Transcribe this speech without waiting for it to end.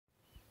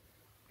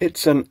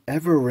It's an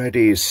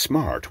Eveready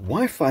smart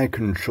Wi-Fi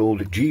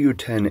controlled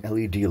GU10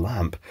 LED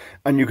lamp,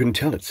 and you can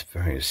tell it's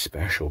very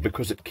special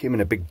because it came in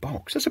a big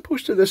box as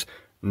opposed to this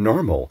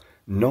normal,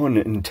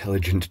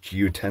 non-intelligent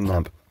GU10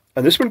 lamp.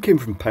 And this one came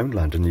from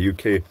Poundland in the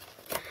UK.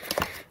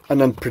 And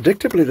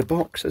unpredictably the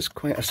box has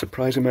quite a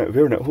surprising amount of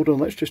air in it. Hold on,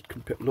 let's just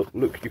compare.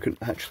 Look, you can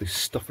actually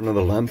stuff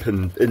another lamp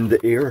in the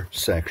air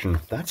section.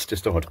 That's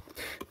just odd.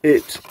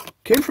 It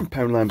came from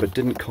Poundland but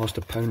didn't cost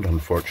 £1,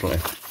 unfortunately.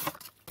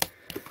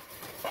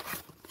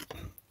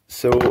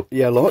 So,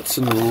 yeah, lots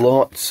and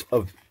lots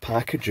of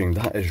packaging.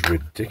 That is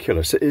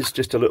ridiculous. It is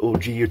just a little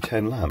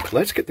GU10 lamp.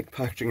 Let's get the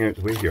packaging out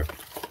of the way here.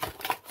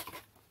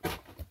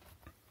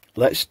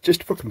 Let's,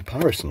 just for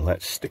comparison,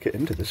 let's stick it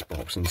into this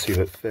box and see if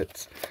it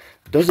fits.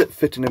 Does it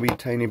fit in a wee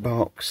tiny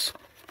box?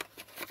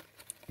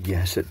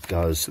 Yes, it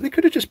does. So they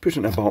could have just put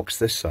it in a box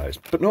this size,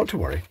 but not to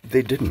worry,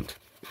 they didn't.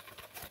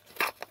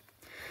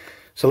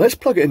 So let's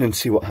plug it in and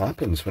see what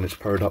happens when it's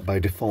powered up by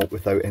default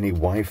without any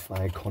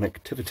Wi-Fi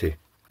connectivity.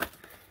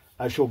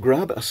 I shall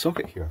grab a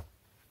socket here,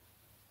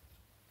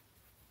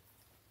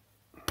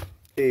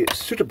 a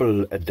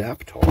suitable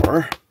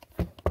adapter,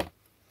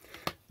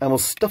 and we'll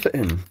stuff it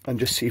in and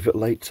just see if it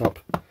lights up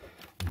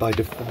by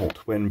default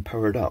when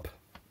powered up.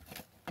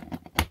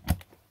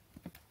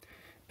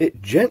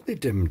 It gently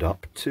dimmed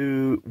up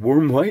to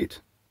warm white.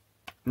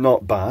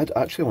 Not bad.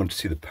 Actually, I want to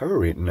see the power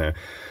rating now.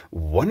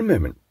 1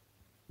 moment.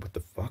 What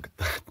the fuck?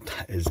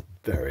 That is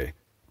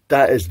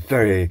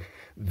very,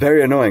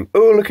 very annoying.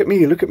 Oh, look at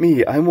me, look at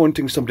me. I'm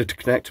wanting somebody to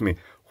connect to me.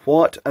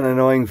 What an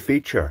annoying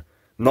feature.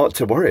 Not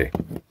to worry.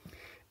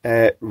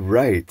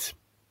 Right.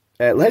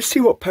 Let's see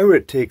what power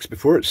it takes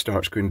before it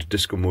starts going to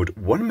disco mode.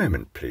 1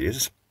 moment,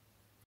 please.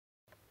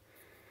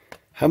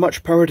 How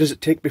much power does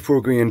it take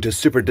before going into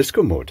super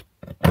disco mode?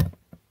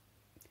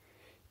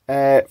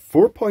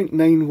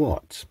 4.9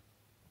 watts.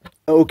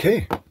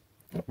 Okay.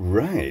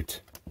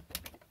 Right.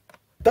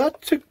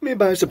 That took me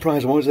by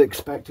surprise. I wasn't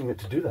expecting it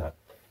to do that.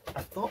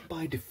 I thought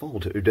by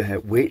default it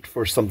would wait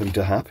for something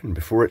to happen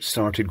before it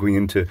started going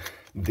into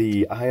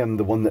the I am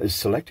the one that is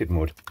selected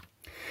mode.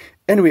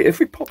 Anyway, if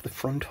we pop the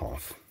front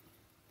off,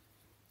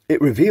 it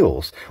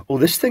reveals, oh,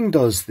 this thing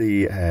does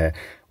the,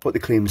 what they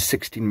claim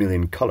 16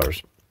 million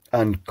colours,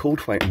 and cold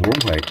white and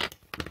warm white.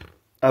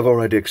 I've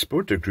already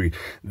explored to a degree.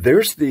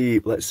 There's the,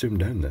 let's zoom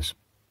down this.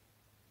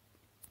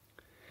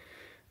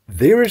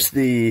 There's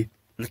the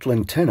little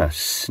antenna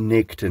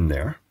snaked in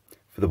there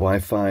for the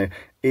Wi-Fi.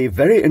 A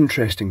very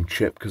interesting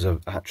chip because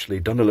I've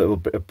actually done a little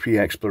bit of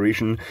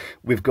pre-exploration.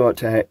 We've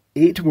got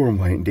 8 warm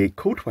white and 8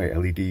 cold white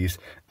LEDs,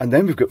 and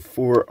then we've got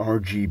 4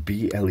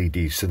 RGB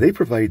LEDs. So they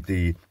provide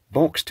the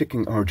box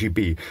ticking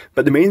RGB.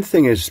 But the main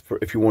thing is, for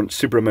if you want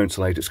super amounts of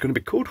light, it's going to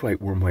be cold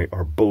white, warm white,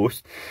 or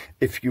both.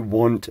 If you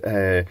want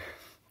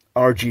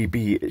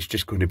RGB, it's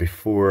just going to be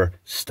 4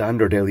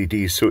 standard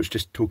LEDs. So it's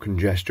just token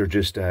gesture,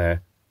 just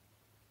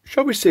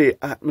shall we say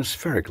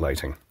atmospheric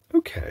lighting.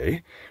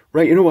 Okay,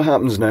 right, you know what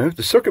happens now?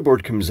 The circuit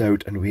board comes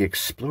out and we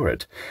explore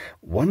it.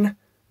 1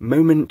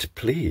 moment,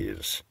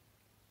 please.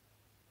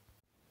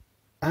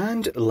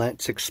 And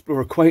let's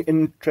explore quite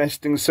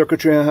interesting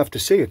circuitry, I have to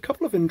say. A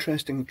couple of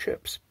interesting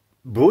chips,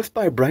 both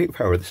by Bright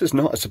Power. This is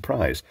not a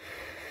surprise.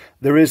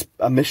 There is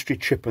a mystery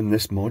chip in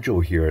this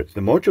module here.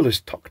 The module is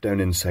tucked down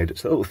inside.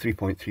 It's a little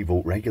 3.3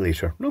 volt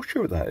regulator. Not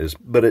sure what that is,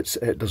 but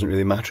it doesn't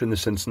really matter in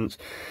this instance.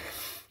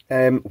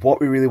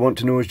 What we really want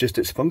to know is just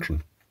its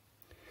function.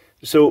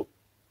 So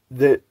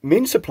the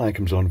main supply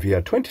comes on via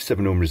a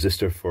 27 ohm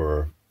resistor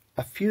for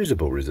a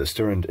fusible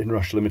resistor and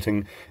inrush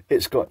limiting.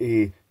 It's got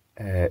a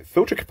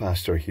filter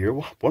capacitor here,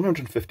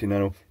 150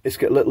 nano. It's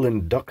got a little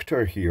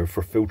inductor here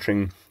for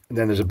filtering, and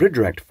then there's a bridge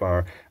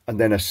rectifier, and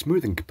then a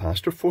smoothing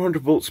capacitor,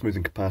 400 volt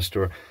smoothing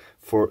capacitor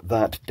for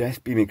that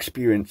death beam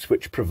experience,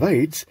 which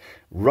provides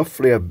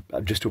roughly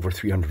just over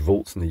 300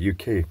 volts in the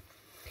UK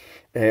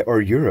or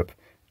Europe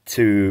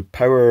to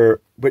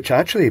power, which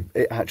actually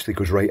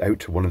goes right out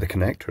to one of the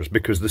connectors,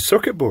 because the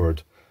circuit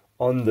board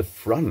on the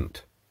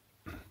front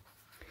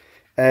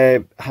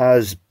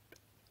has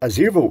a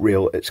 0 volt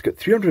rail. It's got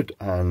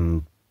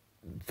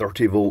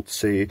 330 volts,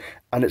 say,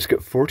 and it's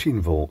got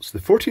 14 volts. The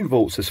 14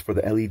 volts is for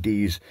the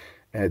LEDs,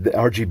 the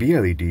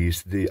RGB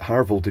LEDs, the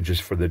higher voltages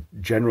for the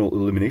general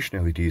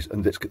illumination LEDs,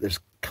 and it's got this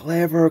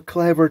clever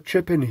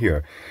chip in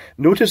here.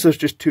 Notice there's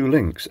just 2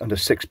 links and a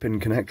 6-pin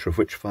connector, of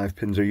which 5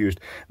 pins are used.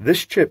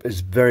 This chip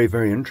is very,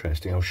 very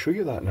interesting. I'll show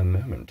you that in a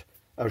moment.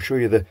 I'll show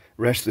you the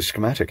rest of the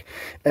schematic.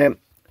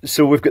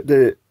 So we've got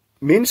the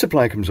main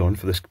supply comes on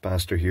for this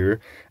capacitor here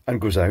and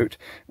goes out.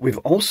 We've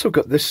also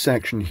got this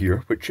section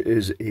here, which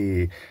is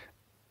a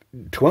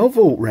 12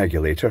 volt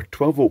regulator,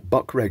 12 volt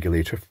buck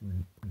regulator,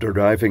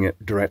 deriving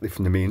it directly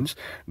from the mains,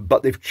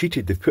 but they've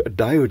cheated. They've put a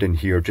diode in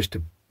here just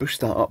to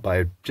boost that up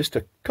by just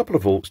a couple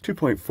of volts,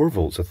 2.4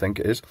 volts I think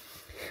it is,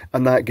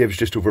 and that gives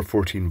just over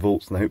 14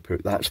 volts in the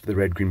output. That's for the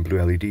red, green,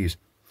 blue LEDs.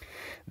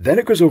 Then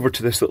it goes over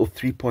to this little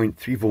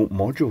 3.3 volt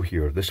module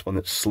here, this one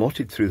that's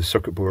slotted through the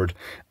circuit board,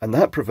 and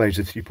that provides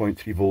the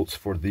 3.3 volts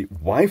for the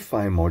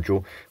Wi-Fi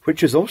module,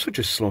 which is also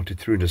just slotted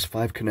through and has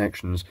 5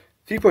 connections,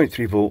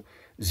 3.3 volt,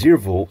 0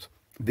 volt,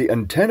 the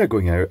antenna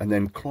going out, and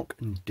then clock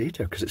and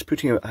data, because it's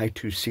putting out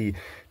I2C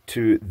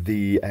to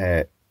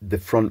the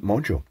front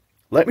module.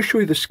 Let me show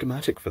you the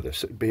schematic for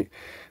this. It'd be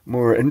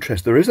more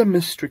interest. There is a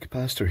mystery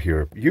capacitor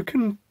here. You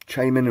can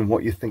chime in on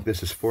what you think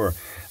this is for.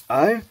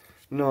 I'm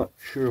not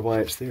sure why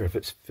it's there. If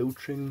it's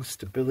filtering,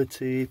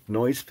 stability,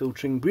 noise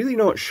filtering, really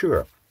not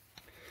sure.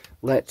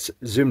 Let's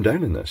zoom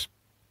down on this.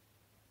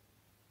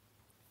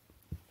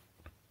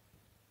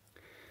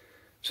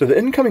 So the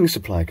incoming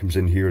supply comes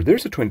in here.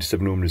 There's a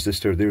 27 ohm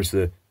resistor, there's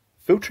the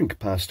filtering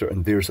capacitor,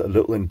 and there's a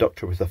little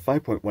inductor with a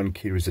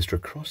 5.1k resistor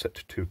across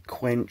it to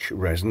quench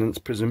resonance,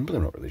 presumably.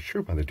 I'm not really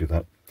sure why they do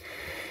that.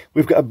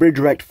 We've got a bridge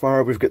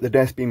rectifier, we've got the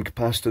death beam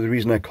capacitor. The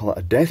reason I call it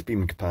a death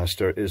beam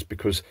capacitor is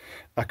because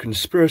a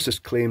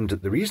conspiracist claimed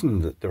that the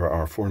reason that there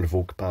are 400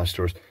 volt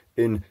capacitors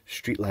in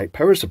streetlight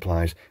power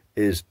supplies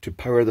is to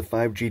power the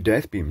 5G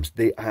death beams.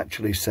 They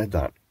actually said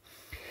that.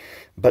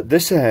 But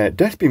this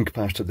death beam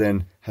capacitor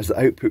then has the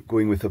output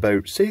going with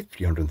about, say,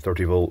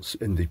 330 volts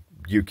in the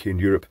UK and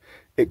Europe.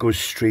 It goes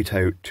straight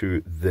out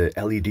to the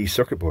LED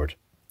circuit board.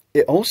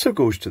 It also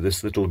goes to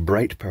this little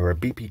bright power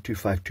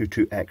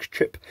BP2522X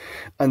chip.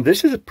 And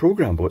this is a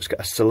programmable. It's got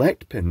a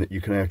select pin that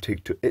you can either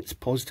take to its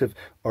positive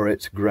or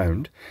its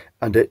ground.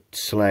 And it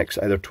selects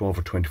either 12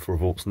 or 24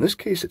 volts. In this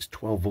case, it's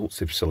 12 volts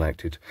they've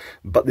selected.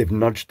 But they've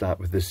nudged that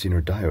with this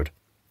Zener diode.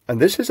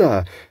 And this is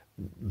a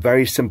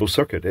very simple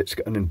circuit. It's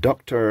got an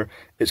inductor,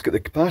 it's got the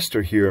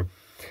capacitor here,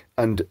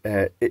 and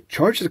it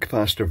charges the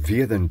capacitor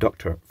via the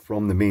inductor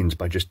from the mains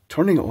by just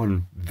turning it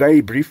on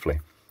very briefly.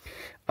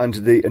 And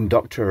the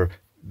inductor,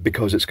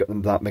 because it's got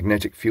that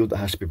magnetic field that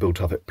has to be built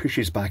up, it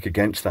pushes back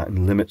against that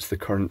and limits the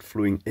current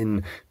flowing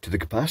in to the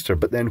capacitor.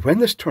 But then when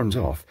this turns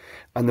off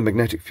and the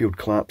magnetic field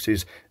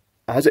collapses,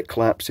 as it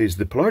collapses,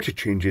 the polarity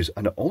changes,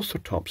 and it also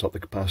tops up the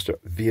capacitor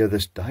via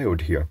this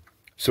diode here.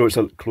 So it's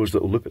a closed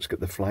little loop. It's got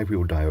the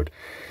flywheel diode.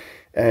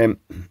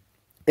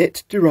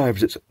 It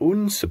derives its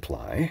own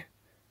supply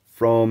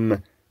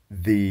from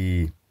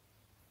the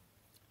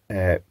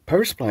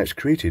power supply it's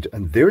created,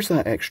 and there's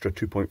that extra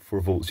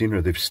 2.4 volt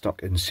Zener they've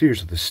stuck in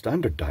series with the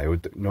standard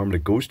diode that normally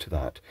goes to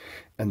that,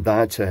 and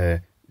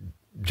that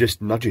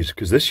just nudges,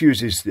 because this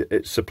uses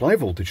its supply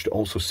voltage to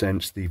also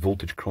sense the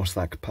voltage across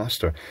that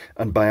capacitor,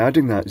 and by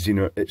adding that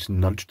Zener, it's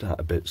nudged that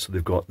a bit, so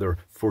they've got their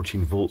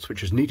 14 volts,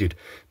 which is needed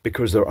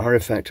because there are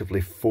effectively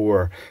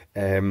 4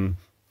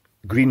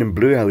 green and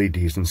blue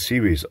LEDs in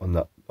series on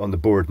the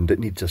board, and it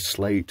needs a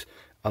slight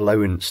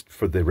allowance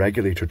for the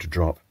regulator to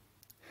drop.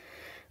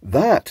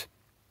 That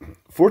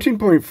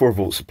 14.4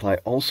 volt supply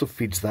also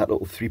feeds that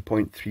little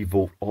 3.3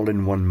 volt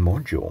all-in-one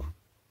module.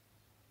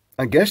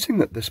 I'm guessing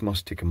that this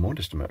must take a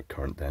modest amount of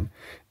current then,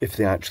 if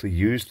they actually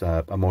used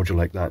a module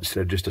like that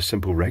instead of just a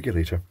simple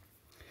regulator.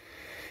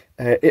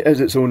 It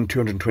has its own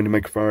 220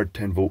 microfarad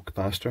 10 volt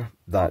capacitor.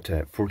 That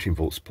 14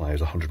 volt supply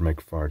is 100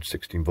 microfarad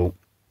 16 volt.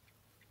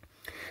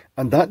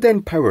 And that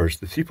then powers,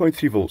 the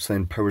 3.3 volts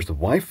then powers the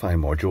Wi-Fi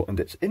module, and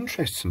it's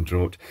interesting to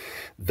note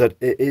that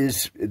it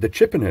is, the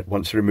chip in it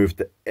wants to remove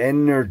the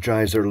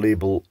Energizer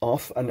label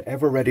off an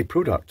Eveready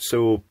product.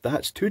 So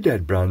that's 2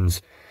 dead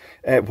brands.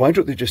 Why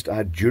don't they just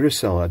add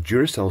Duracell, a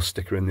Duracell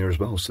sticker in there as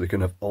well, so they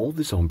can have all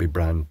the zombie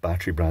brand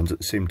battery brands at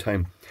the same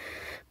time.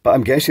 But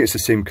I'm guessing it's the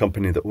same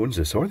company that owns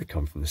this, or they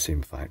come from the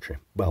same factory.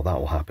 Well, that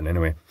will happen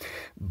anyway.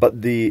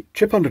 But the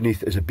chip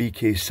underneath is a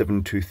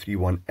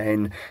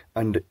BK7231N,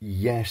 and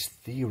yes,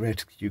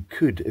 theoretically you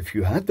could, if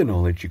you had the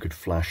knowledge, you could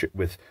flash it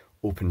with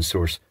open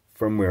source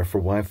firmware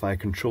for Wi-Fi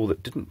control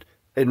that didn't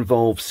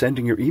involve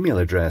sending your email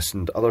address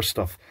and other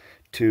stuff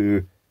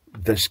to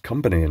this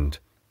company. And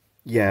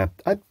yeah,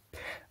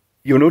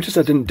 you'll notice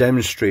I didn't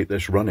demonstrate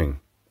this running.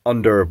 I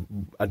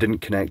didn't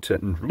connect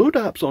it and load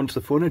apps onto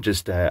the phone.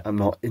 I'm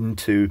not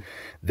into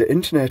the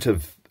Internet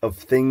of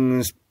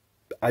Things.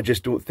 I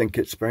just don't think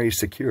it's very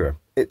secure.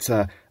 It's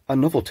a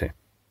novelty.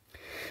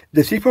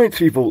 The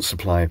 3.3 volt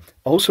supply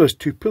also has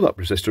 2 pull-up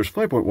resistors,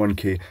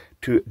 5.1k,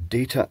 to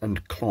data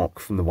and clock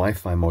from the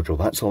Wi-Fi module.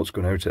 That's all it's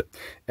going out at.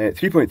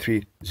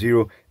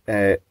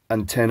 3.30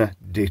 antenna,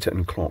 data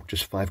and clock,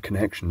 just 5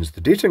 connections.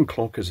 The data and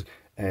clock is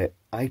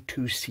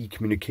I2C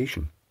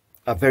communication,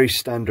 a very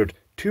standard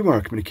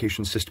 2-wire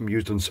communication system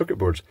used on circuit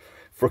boards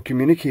for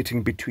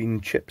communicating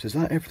between chips. Is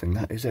that everything?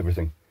 That is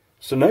everything.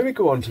 So now we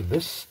go on to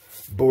this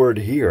board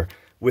here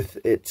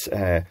with its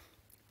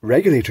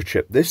regulator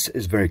chip. This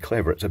is very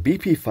clever. It's a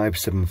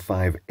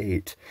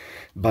BP5758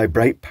 by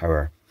Bright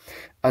Power,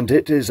 and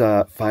it is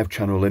a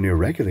 5-channel linear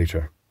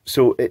regulator.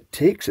 So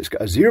it's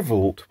got a 0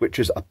 volt, which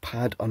is a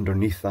pad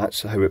underneath.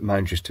 That's how it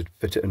manages to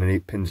fit it in an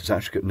 8 pins. It's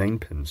actually got 9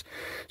 pins.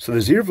 So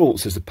the 0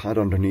 volts is the pad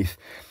underneath,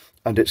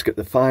 and it's got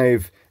the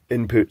 5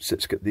 inputs.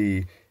 It's got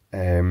the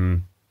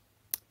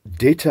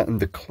data and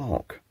the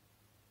clock.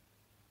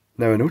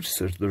 Now I notice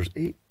there's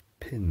 8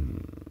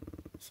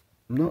 pins.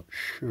 I'm not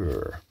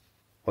sure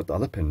what the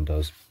other pin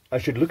does. I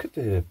should look at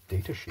the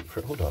data sheet for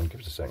it. Hold on, give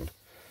us a second.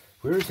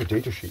 Where is the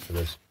data sheet for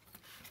this?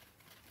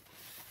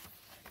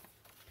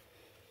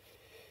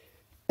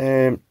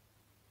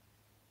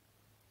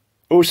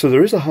 Oh, so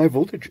there is a high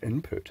voltage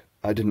input.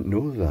 I didn't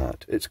know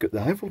that. It's got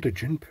the high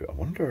voltage input. I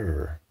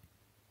wonder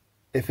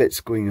if it's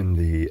going in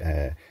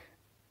the...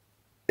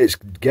 it's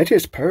getting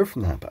its power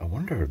from that, but I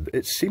wonder,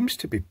 it seems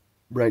to be...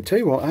 Right, tell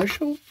you what,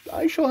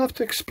 I shall have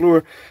to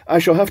explore, I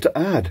shall have to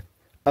add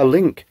a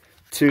link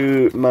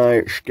to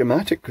my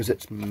schematic because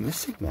it's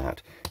missing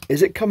that.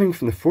 Is it coming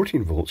from the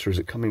 14 volts or is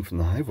it coming from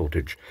the high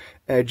voltage?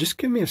 Just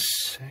give me a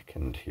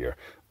second here.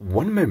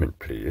 1 moment,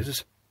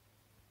 please.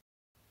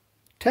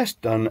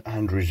 Test done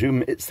and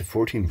resume. It's the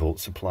 14 volt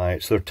supply.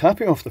 So they're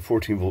tapping off the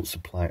 14 volt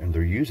supply and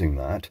they're using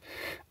that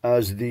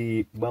as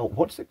the, well,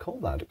 what's it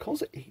called that? It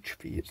calls it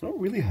HV. It's not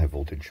really high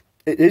voltage.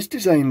 It is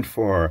designed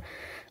for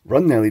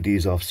run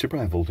LEDs off super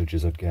high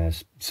voltages, I'd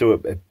guess.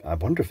 So I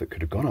wonder if it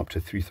could have gone up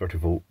to 330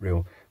 volt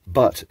rail,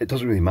 but it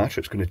doesn't really matter.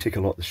 It's going to take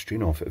a lot of the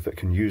strain off if it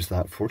can use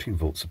that 14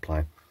 volt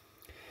supply.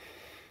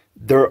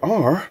 There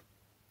are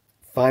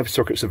 5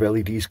 circuits of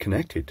LEDs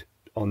connected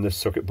on this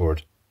circuit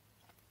board.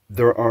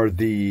 There are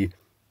the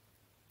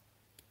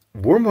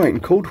warm white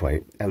and cold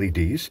white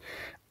LEDs.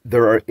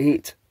 There are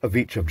 8 of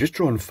each. I've just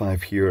drawn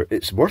 5 here.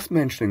 It's worth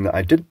mentioning that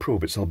I did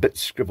probe. It's a bit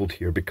scribbled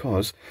here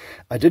because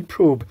I did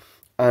probe,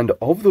 and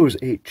of those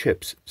 8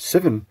 chips,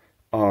 7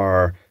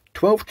 are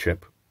 12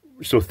 chip,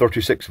 so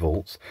 36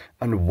 volts,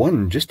 and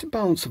 1, just to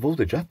balance the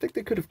voltage, I think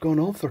they could have gone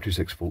all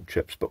 36 volt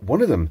chips, but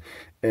one of them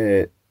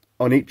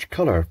on each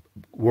colour,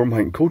 warm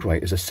white and cold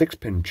white, is a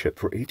 6-pin chip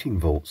for 18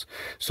 volts.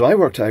 So I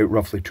worked out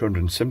roughly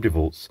 270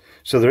 volts.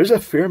 So there is a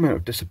fair amount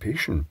of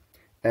dissipation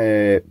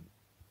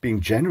being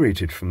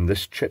generated from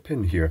this chip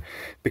in here,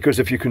 because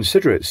if you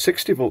consider it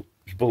 60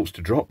 volts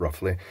to drop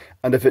roughly,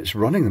 and if it's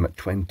running them at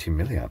 20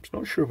 milliamps,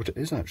 not sure what it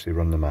is actually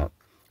running them at,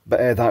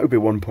 but that would be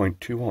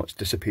 1.2 watts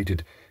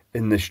dissipated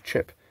in this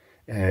chip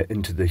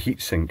into the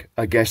heatsink.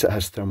 I guess it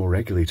has thermal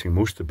regulating.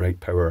 Most of the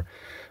bright power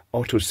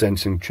auto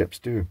sensing chips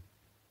do.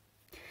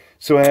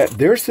 So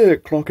there's the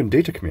clock and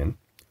data coming in,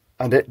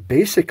 and it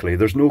basically,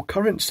 there's no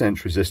current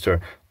sense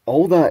resistor.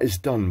 All that is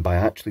done by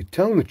actually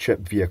telling the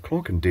chip via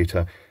clock and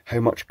data how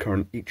much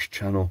current each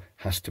channel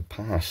has to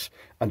pass,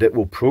 and it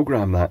will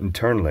program that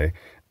internally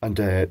and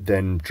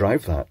then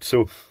drive that.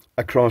 So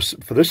across,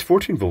 for this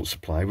 14 volt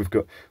supply, we've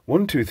got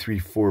 1, 2, 3,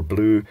 4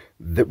 blue,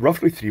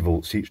 roughly 3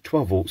 volts each,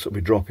 12 volts. It'll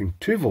be dropping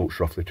 2 volts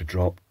roughly to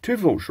drop, 2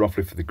 volts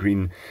roughly for the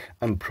green,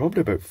 and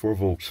probably about 4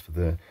 volts for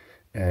the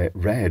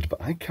red,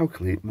 but I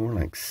calculate more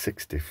like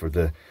 60 for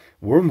the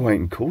warm white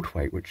and cold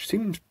white, which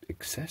seems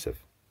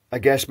excessive. I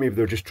guess maybe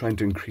they're just trying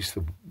to increase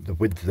the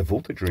width of the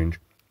voltage range.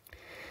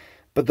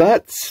 But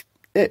that's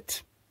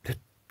it. It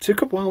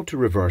took a while to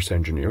reverse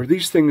engineer.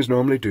 These things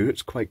normally do.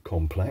 It's quite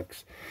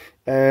complex.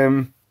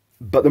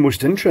 But the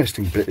most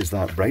interesting bit is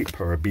that bright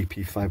power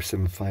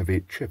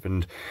BP5758 chip.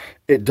 And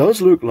it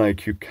does look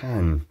like you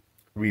can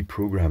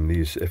reprogram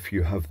these if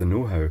you have the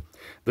know-how.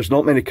 There's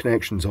not many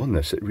connections on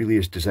this. It really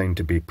is designed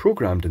to be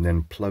programmed and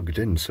then plugged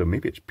in. So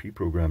maybe it's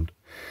pre-programmed.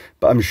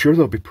 But I'm sure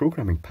there'll be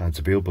programming pads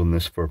available in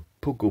this for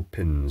pogo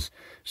pins,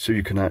 so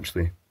you can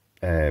actually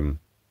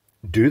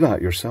do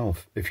that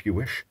yourself if you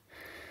wish.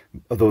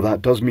 Although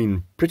that does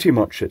mean pretty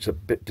much it's a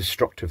bit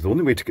destructive. The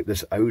only way to get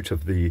this out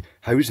of the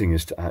housing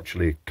is to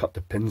actually cut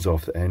the pins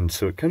off the end,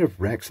 so it kind of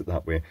wrecks it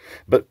that way.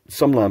 But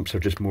some lamps are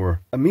just more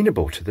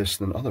amenable to this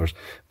than others.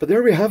 But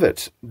there we have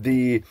it,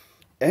 the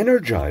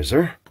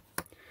Energizer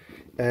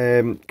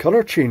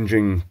colour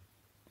changing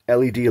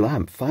LED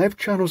lamp. 5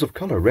 channels of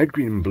colour, red,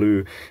 green and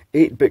blue,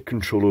 8-bit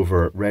control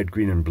over red,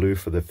 green and blue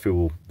for the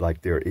full,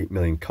 like their 8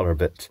 million colour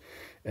bit.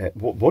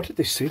 What did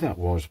they say that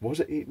was? Was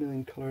it 8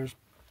 million colours?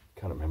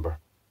 Can't remember.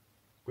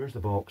 Where's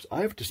the box?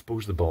 I've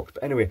disposed the box.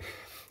 But anyway,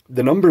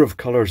 the number of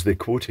colours they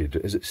quoted,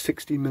 is it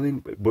 60 million?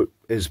 What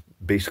is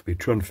basically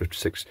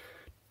 256.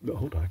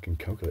 Hold on, I can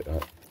calculate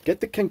that. Get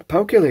the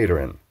calculator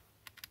in.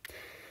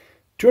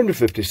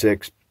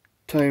 256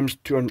 times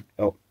 200,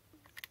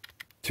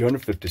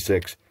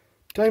 256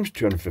 times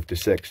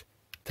 256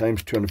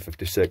 times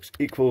 256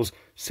 equals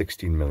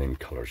 16 million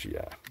colours.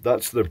 Yeah,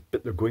 that's the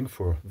bit they're going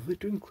for. They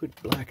do include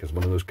black as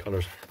one of those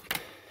colours.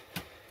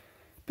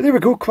 But there we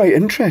go, quite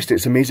interesting.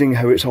 It's amazing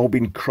how it's all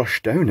been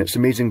crushed down. It's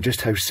amazing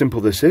just how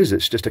simple this is.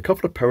 It's just a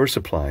couple of power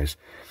supplies,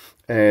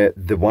 the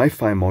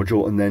Wi-Fi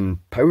module, and then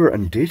power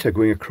and data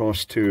going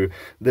across to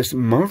this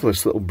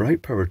marvellous little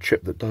bright power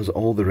chip that does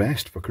all the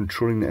rest for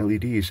controlling the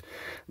LEDs.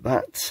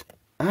 That's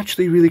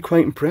actually really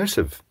quite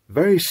impressive.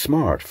 Very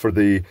smart for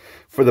the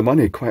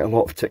money. Quite a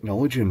lot of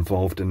technology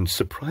involved and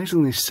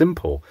surprisingly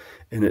simple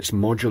in its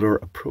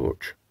modular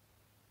approach.